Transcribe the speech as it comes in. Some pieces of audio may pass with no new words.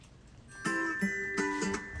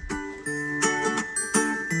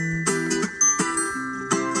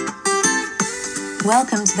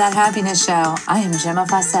Welcome to That Happiness Show. I am Gemma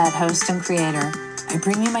Fawcett, host and creator. I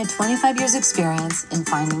bring you my 25 years experience in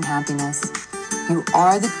finding happiness. You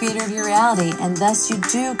are the creator of your reality, and thus you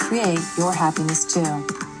do create your happiness too.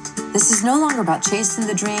 This is no longer about chasing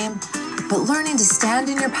the dream, but learning to stand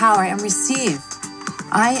in your power and receive.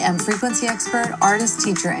 I am frequency expert, artist,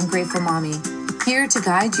 teacher, and grateful mommy, here to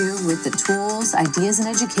guide you with the tools, ideas, and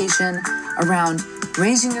education around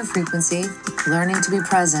raising your frequency, learning to be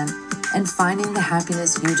present, and finding the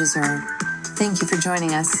happiness you deserve. Thank you for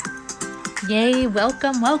joining us. Yay,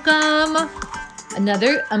 welcome.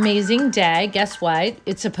 Another amazing day. Guess what?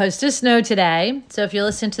 It's supposed to snow today. So if you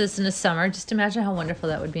listen to this in the summer, just imagine how wonderful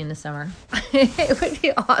that would be in the summer. It would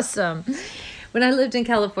be awesome. When I lived in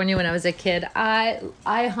California when I was a kid, I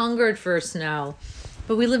hungered for snow.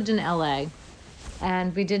 But we lived in LA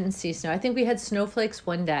and we didn't see snow. I think we had snowflakes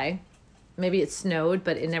one day. Maybe it snowed,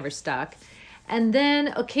 but it never stuck. And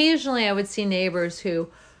then occasionally I would see neighbors who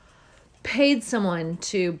paid someone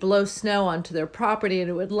to blow snow onto their property, and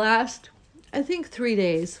it would last, I think, 3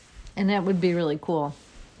 days. And that would be really cool.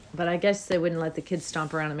 But I guess they wouldn't let the kids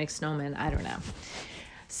stomp around and make snowmen. I don't know.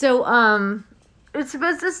 So it's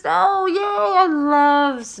supposed to snow. Yay, I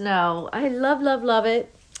love snow. I love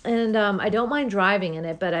it. And I don't mind driving in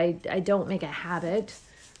it, but I don't make a habit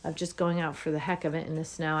of just going out for the heck of it in the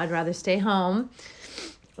snow. I'd rather stay home.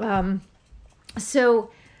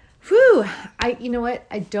 You know what?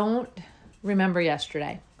 I don't remember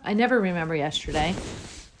yesterday. I never remember yesterday.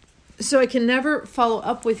 So I can never follow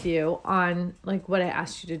up with you on like what I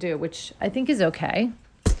asked you to do, which I think is okay.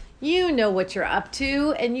 You know what you're up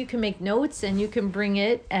to, and you can make notes and you can bring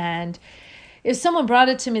it. And if someone brought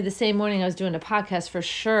it to me the same morning I was doing a podcast, for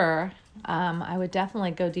sure, I would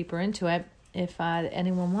definitely go deeper into it if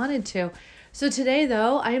anyone wanted to. So today,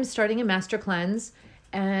 though, I am starting a master cleanse.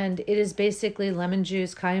 And it is basically lemon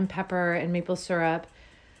juice, cayenne pepper, and maple syrup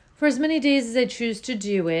for as many days as I choose to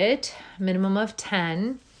do it, minimum of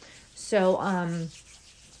 10. So I'm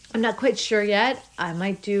not quite sure yet. I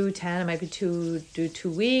might do 10. I might do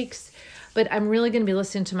 2 weeks. But I'm really going to be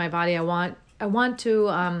listening to my body. I want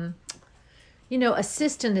to,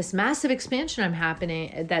 assist in this massive expansion I'm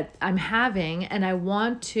having. And I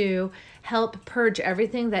want to help purge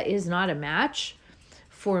everything that is not a match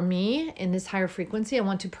for me in this higher frequency. I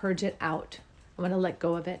want to purge it out. I want to let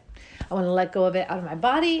go of it. I want to let go of it out of my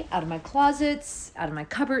body, out of my closets, out of my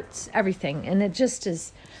cupboards, everything. And it just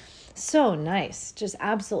is so nice, just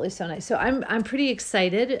absolutely so nice. So I'm pretty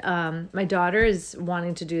excited. My daughter is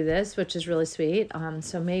wanting to do this, which is really sweet.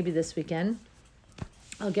 So maybe this weekend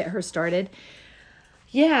I'll get her started.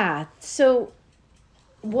 Yeah. So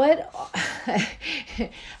what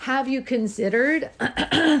have you considered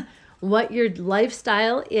what your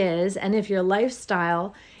lifestyle is, and if your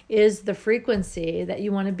lifestyle is the frequency that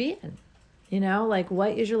you want to be in? Like,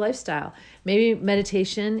 what is your lifestyle? Maybe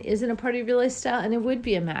meditation isn't a part of your lifestyle, and it would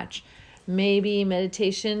be a match. Maybe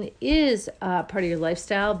meditation is a part of your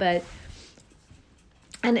lifestyle,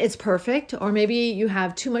 and it's perfect. Or maybe you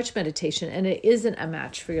have too much meditation and it isn't a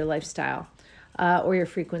match for your lifestyle or your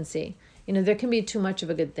frequency. There can be too much of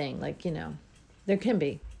a good thing. There can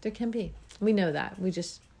be. We know that. We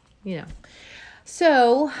just,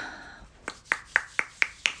 So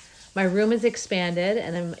my room is expanded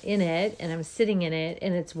and I'm in it and I'm sitting in it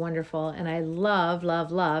and it's wonderful. And I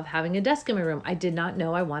love having a desk in my room. I did not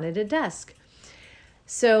know I wanted a desk.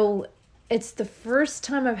 So it's the first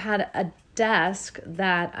time I've had a desk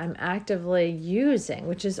that I'm actively using,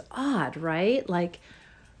 which is odd, right? Like,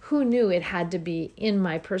 who knew it had to be in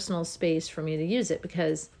my personal space for me to use it?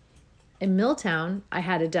 Because in Milltown, I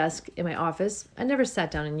had a desk in my office. I never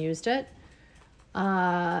sat down and used it.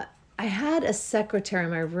 I had a secretary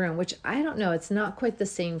in my room, which I don't know. It's not quite the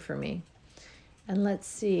same for me. And let's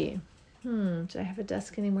see. Do I have a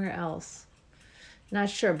desk anywhere else? Not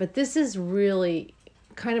sure. But this is really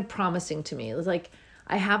kind of promising to me. It's like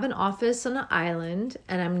I have an office on an island,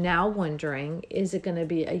 and I'm now wondering, is it going to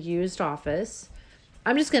be a used office?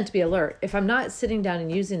 I'm just going to be alert. If I'm not sitting down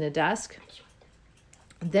and using the desk,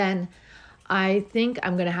 then I think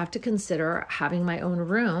I'm going to have to consider having my own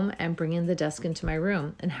room and bringing the desk into my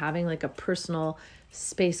room and having like a personal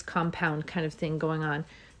space compound kind of thing going on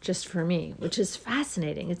just for me, which is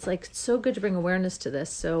fascinating. It's like so good to bring awareness to this.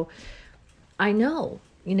 So I know,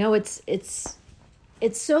 it's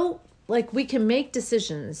so like we can make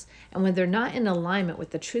decisions, and when they're not in alignment with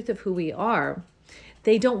the truth of who we are,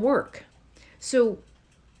 they don't work. So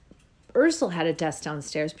Ursula had a desk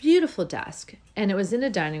downstairs, beautiful desk, and it was in a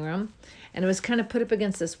dining room, and it was kind of put up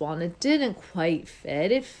against this wall, and it didn't quite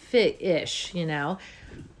fit. It fit-ish,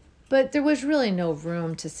 but there was really no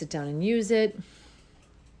room to sit down and use it,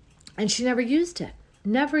 and she never used it.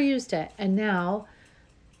 Never used it. And now,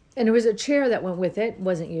 and there was a chair that went with it,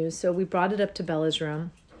 wasn't used. So we brought it up to Bella's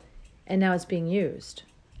room, and now it's being used.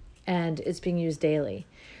 And it's being used daily.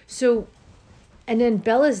 So, and then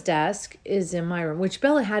Bella's desk is in my room, which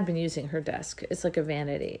Bella had been using her desk. It's like a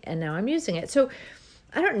vanity. And now I'm using it. So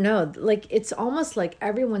I don't know, like it's almost like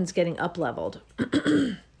everyone's getting up leveled.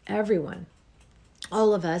 Everyone,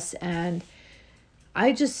 all of us. And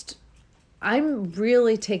I'm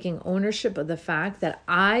really taking ownership of the fact that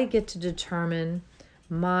I get to determine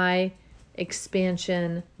my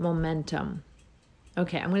expansion momentum.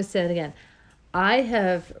 Okay, I'm going to say it again. I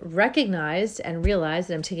have recognized and realized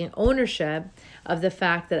that I'm taking ownership of the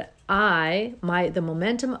fact that the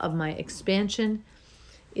momentum of my expansion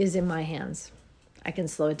is in my hands. I can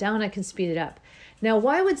slow it down, I can speed it up. Now,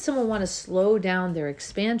 why would someone want to slow down their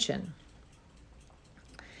expansion?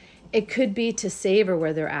 It could be to savor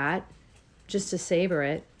where they're at, just to savor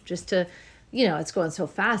it, just to, it's going so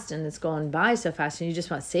fast and it's going by so fast and you just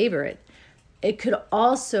want to savor it. It could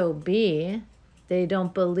also be they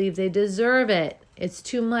don't believe they deserve it. It's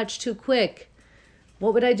too much, too quick.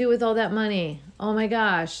 What would I do with all that money? Oh my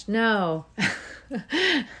gosh, no.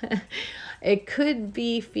 It could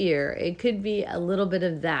be fear. It could be a little bit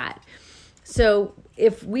of that. So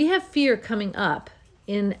if we have fear coming up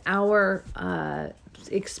in our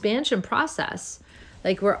expansion process,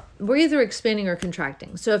 like we're either expanding or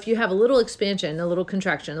contracting. So if you have a little expansion, a little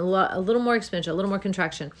contraction, a little more expansion, a little more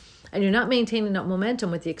contraction, and you're not maintaining that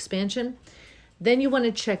momentum with the expansion, then you want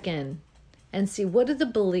to check in and see what are the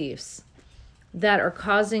beliefs that are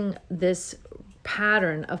causing this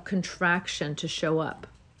pattern of contraction to show up.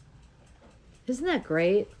 Isn't that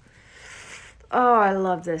great? Oh, I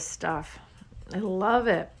love this stuff. I love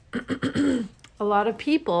it. A lot of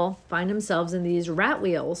people find themselves in these rat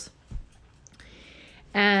wheels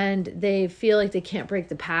and they feel like they can't break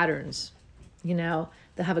the patterns. They'll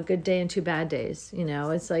have a good day and 2 bad days.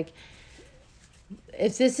 It's like,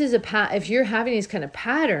 if you're having these kind of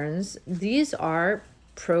patterns, these are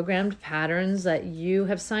programmed patterns that you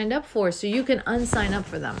have signed up for, so you can unsign up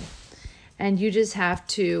for them. And you just have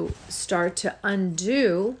to start to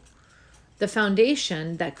undo the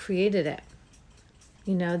foundation that created it.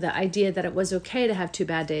 The idea that it was okay to have 2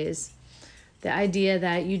 bad days. The idea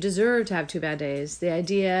that you deserve to have 2 bad days. The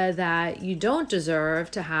idea that you don't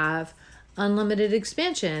deserve to have unlimited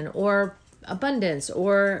expansion or abundance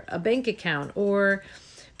or a bank account or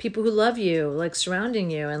people who love you, like surrounding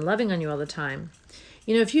you and loving on you all the time.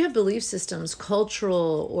 If you have belief systems,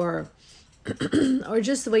 cultural or or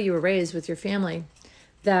just the way you were raised with your family,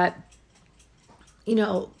 that,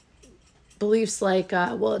 beliefs like,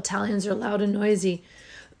 Italians are loud and noisy,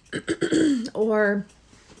 or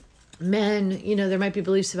men, there might be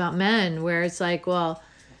beliefs about men where it's like,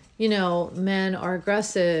 men are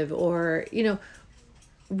aggressive, or,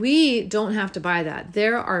 we don't have to buy that.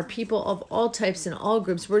 There are people of all types and all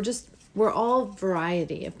groups. We're all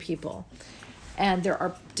variety of people. And there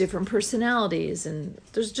are different personalities, and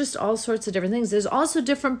there's just all sorts of different things. There's also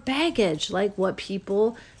different baggage, like what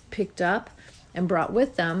people picked up and brought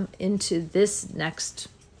with them into this next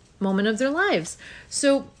moment of their lives.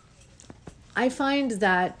 So I find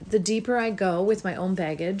that the deeper I go with my own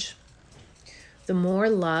baggage, the more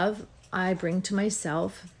love I bring to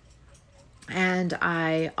myself and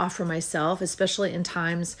I offer myself, especially in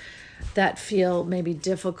times that feel maybe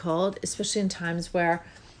difficult, especially in times where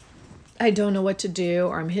I don't know what to do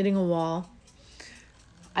or I'm hitting a wall.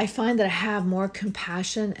 I find that I have more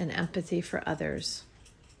compassion and empathy for others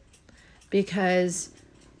because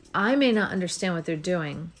I may not understand what they're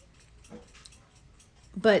doing,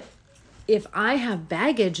 but if I have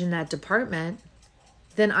baggage in that department,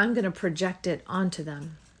 then I'm going to project it onto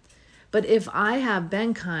them. But if I have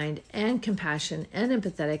been kind and compassion and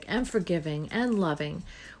empathetic and forgiving and loving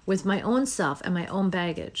with my own self and my own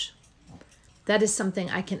baggage, that is something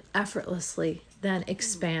I can effortlessly then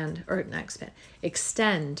extend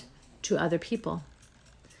to other people.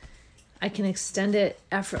 I can extend it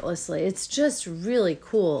effortlessly. It's just really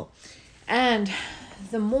cool. And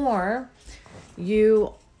the more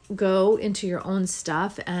you go into your own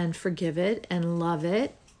stuff and forgive it and love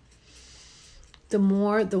it, the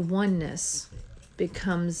more the oneness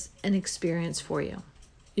becomes an experience for you.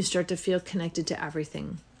 You start to feel connected to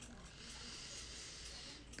everything.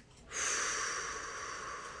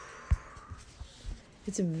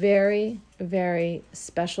 It's a very, very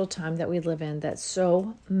special time that we live in, that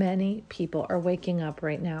so many people are waking up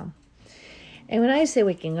right now. And when I say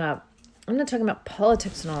waking up, I'm not talking about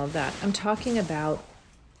politics and all of that. I'm talking about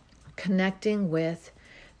connecting with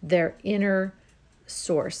their inner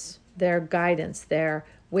source, their guidance, their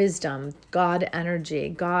wisdom, God energy,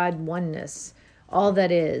 God oneness, all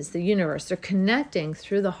that is, the universe. They're connecting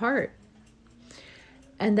through the heart.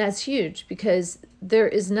 And that's huge because there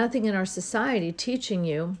is nothing in our society teaching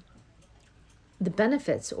you the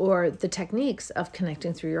benefits or the techniques of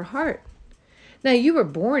connecting through your heart. Now, you were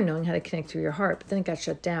born knowing how to connect through your heart, but then it got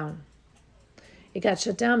shut down. It got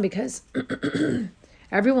shut down because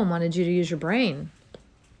everyone wanted you to use your brain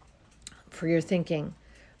for your thinking.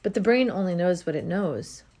 But the brain only knows what it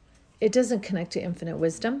knows. It doesn't connect to infinite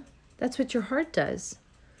wisdom. That's what your heart does.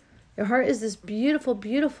 Your heart is this beautiful,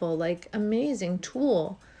 beautiful, like amazing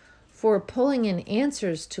tool for pulling in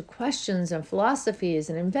answers to questions and philosophies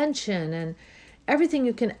and invention and everything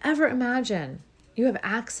you can ever imagine. You have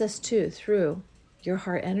access to through your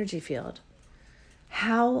heart energy field.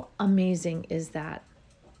 How amazing is that?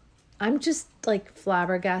 I'm just like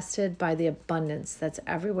flabbergasted by the abundance that's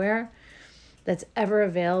everywhere, that's ever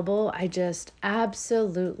available. I just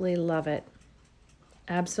absolutely love it.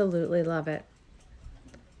 Absolutely love it.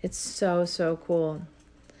 It's so, so cool.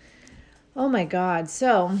 Oh my God.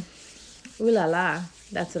 So, ooh la la.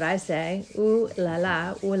 That's what I say. Ooh la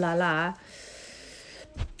la, ooh la la.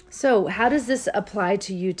 So how does this apply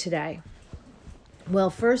to you today? Well,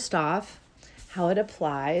 first off, how it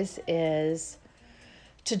applies is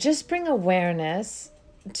to just bring awareness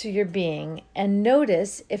to your being and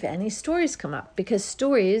notice if any stories come up, because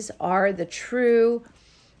stories are the true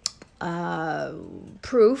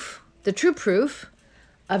proof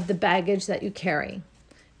of the baggage that you carry,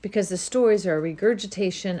 because the stories are a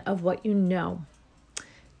regurgitation of what you know.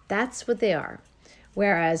 That's what they are.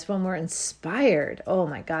 Whereas when we're inspired, oh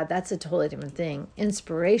my God, that's a totally different thing.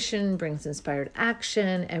 Inspiration brings inspired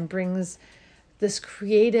action and brings this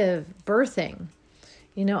creative birthing.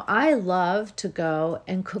 You know, I love to go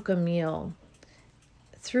and cook a meal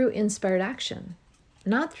through inspired action,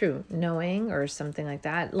 not through knowing or something like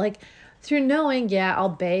that. Like through knowing, yeah, I'll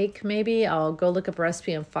bake, maybe I'll go look up a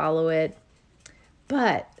recipe and follow it.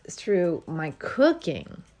 But through my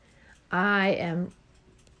cooking, I am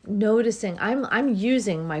noticing, I'm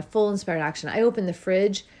using my full inspired action. I open the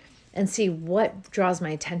fridge and see what draws my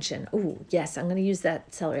attention. Oh, yes, I'm going to use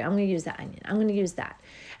that celery. I'm going to use that onion. I'm going to use that.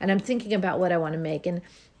 And I'm thinking about what I want to make. And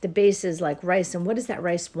the base is like rice. And what does that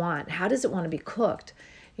rice want? How does it want to be cooked?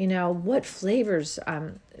 You know, what flavors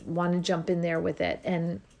want to jump in there with it?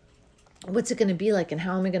 And what's it going to be like? And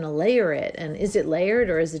how am I going to layer it? And is it layered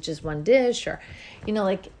or is it just one dish? Or, you know,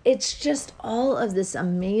 like it's just all of this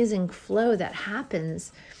amazing flow that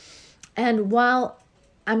happens. And while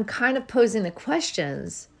I'm kind of posing the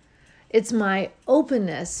questions, it's my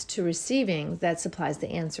openness to receiving that supplies the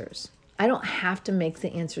answers. I don't have to make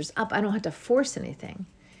the answers up. I don't have to force anything.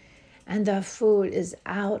 And the food is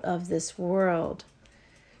out of this world.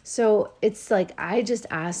 So it's like I just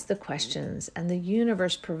ask the questions and the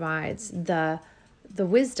universe provides the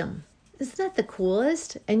wisdom. Isn't that the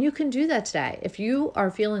coolest? And you can do that today. If you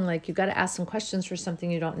are feeling like you got to ask some questions for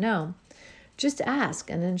something you don't know, just ask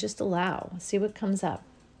and then just allow. See what comes up.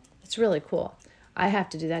 It's really cool. I have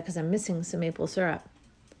to do that because I'm missing some maple syrup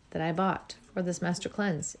that I bought for this Master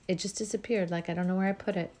Cleanse. It just disappeared. Like I don't know where I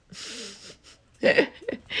put it. I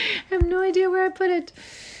have no idea where I put it.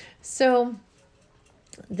 So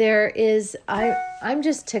there is, I'm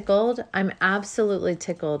just tickled. I'm absolutely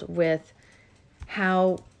tickled with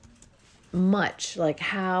how much, like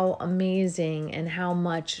how amazing and how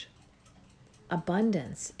much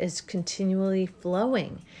abundance is continually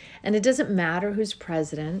flowing. And it doesn't matter who's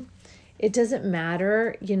president. It doesn't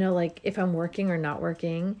matter, you know, like if I'm working or not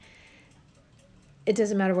working. It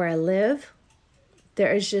doesn't matter where I live.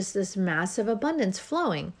 There is just this massive abundance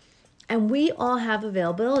flowing. And we all have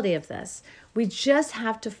availability of this. We just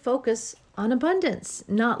have to focus on abundance,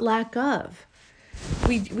 not lack of.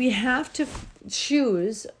 We have to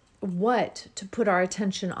choose what to put our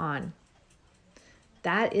attention on.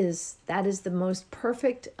 That is the most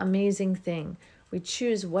perfect, amazing thing. We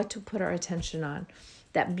choose what to put our attention on.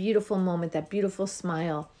 That beautiful moment, that beautiful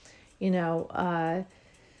smile, you know,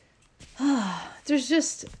 there's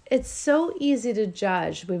just, it's so easy to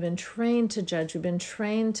judge. We've been trained to judge. We've been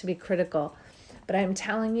trained to be critical. But I'm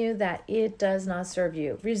telling you that it does not serve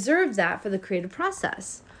you. Reserve that for the creative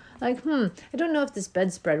process. Like, I don't know if this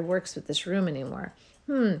bedspread works with this room anymore.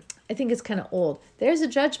 I think it's kind of old. There's a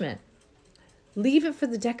judgment. Leave it for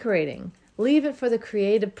the decorating. Leave it for the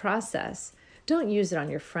creative process. Don't use it on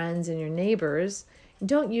your friends and your neighbors.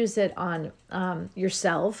 Don't use it on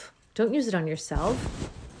yourself. Don't use it on yourself.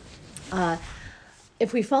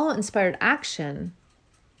 If we follow inspired action,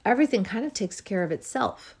 everything kind of takes care of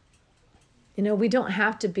itself. You know, we don't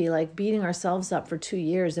have to be like beating ourselves up for 2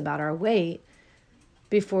 years about our weight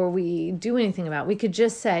before we do anything about it. We could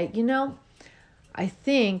just say, you know, I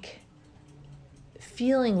think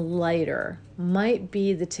feeling lighter might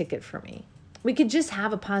be the ticket for me. We could just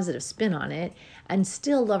have a positive spin on it and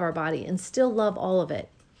still love our body and still love all of it.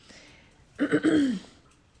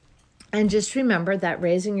 And just remember that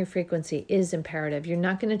raising your frequency is imperative. You're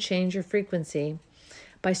not going to change your frequency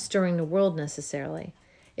by stirring the world necessarily.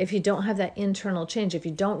 If you don't have that internal change, if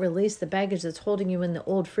you don't release the baggage that's holding you in the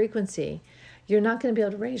old frequency, you're not going to be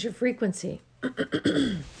able to raise your frequency.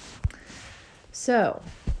 So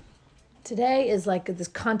today is like this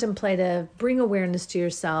contemplative, bring awareness to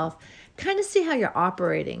yourself, kind of see how you're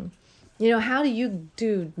operating. How do you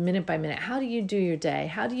do minute by minute? How do you do your day?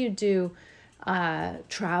 How do you do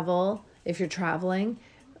travel if you're traveling?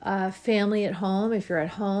 Family at home if you're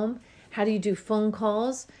at home? How do you do phone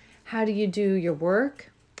calls? How do you do your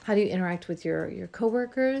work? How do you interact with your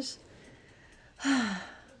coworkers?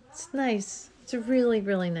 It's nice. It's really,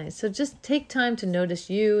 really nice. So just take time to notice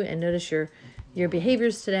you and notice your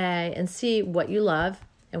behaviors today and see what you love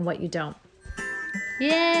and what you don't.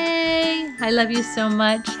 Yay! I love you so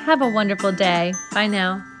much. Have a wonderful day. Bye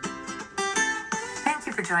now. Thank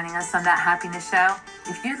you for joining us on That Happiness Show.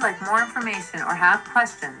 If you'd like more information or have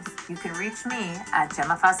questions, you can reach me at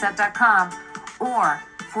GemmaFawcett.com or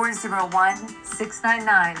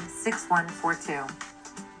 401-699-6142.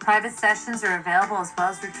 Private sessions are available as well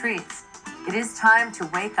as retreats. It is time to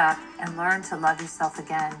wake up and learn to love yourself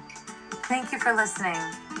again. Thank you for listening.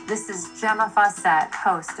 This is Gemma Fawcett,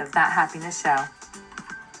 host of That Happiness Show.